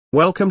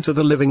Welcome to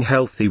the Living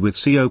Healthy with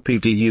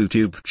COPD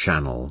YouTube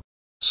channel.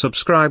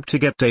 Subscribe to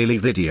get daily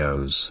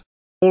videos.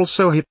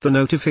 Also hit the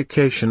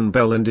notification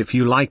bell, and if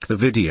you like the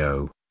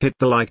video, hit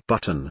the like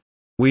button.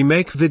 We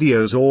make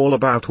videos all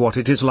about what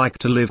it is like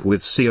to live with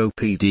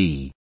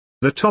COPD.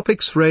 The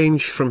topics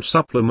range from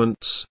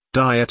supplements,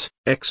 diet,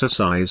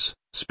 exercise,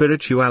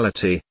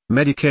 spirituality,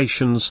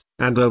 medications,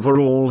 and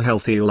overall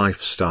healthy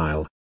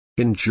lifestyle.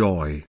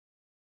 Enjoy.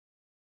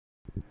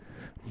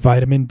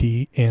 Vitamin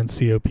D and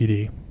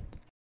COPD.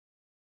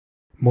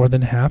 More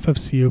than half of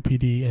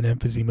COPD and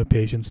emphysema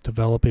patients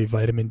develop a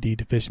vitamin D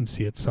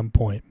deficiency at some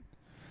point.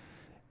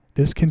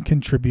 This can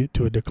contribute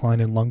to a decline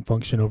in lung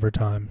function over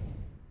time.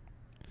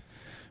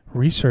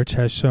 Research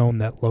has shown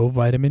that low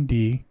vitamin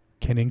D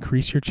can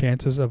increase your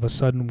chances of a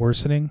sudden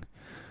worsening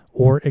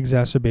or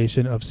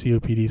exacerbation of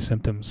COPD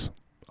symptoms,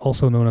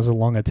 also known as a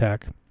lung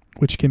attack,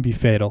 which can be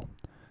fatal.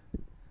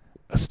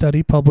 A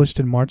study published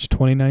in March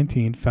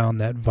 2019 found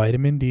that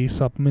vitamin D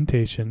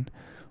supplementation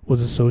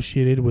was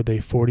associated with a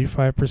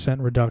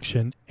 45%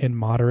 reduction in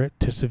moderate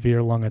to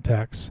severe lung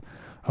attacks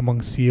among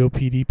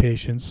COPD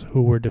patients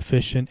who were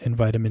deficient in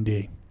vitamin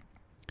D.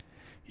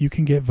 You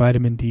can get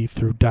vitamin D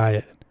through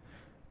diet.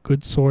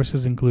 Good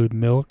sources include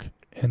milk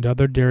and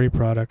other dairy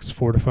products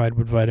fortified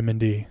with vitamin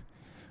D,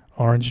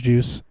 orange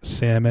juice,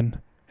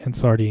 salmon, and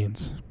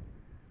sardines.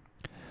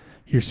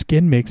 Your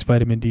skin makes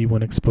vitamin D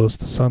when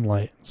exposed to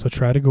sunlight, so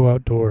try to go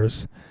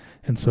outdoors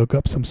and soak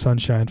up some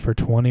sunshine for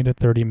 20 to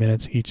 30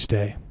 minutes each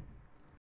day.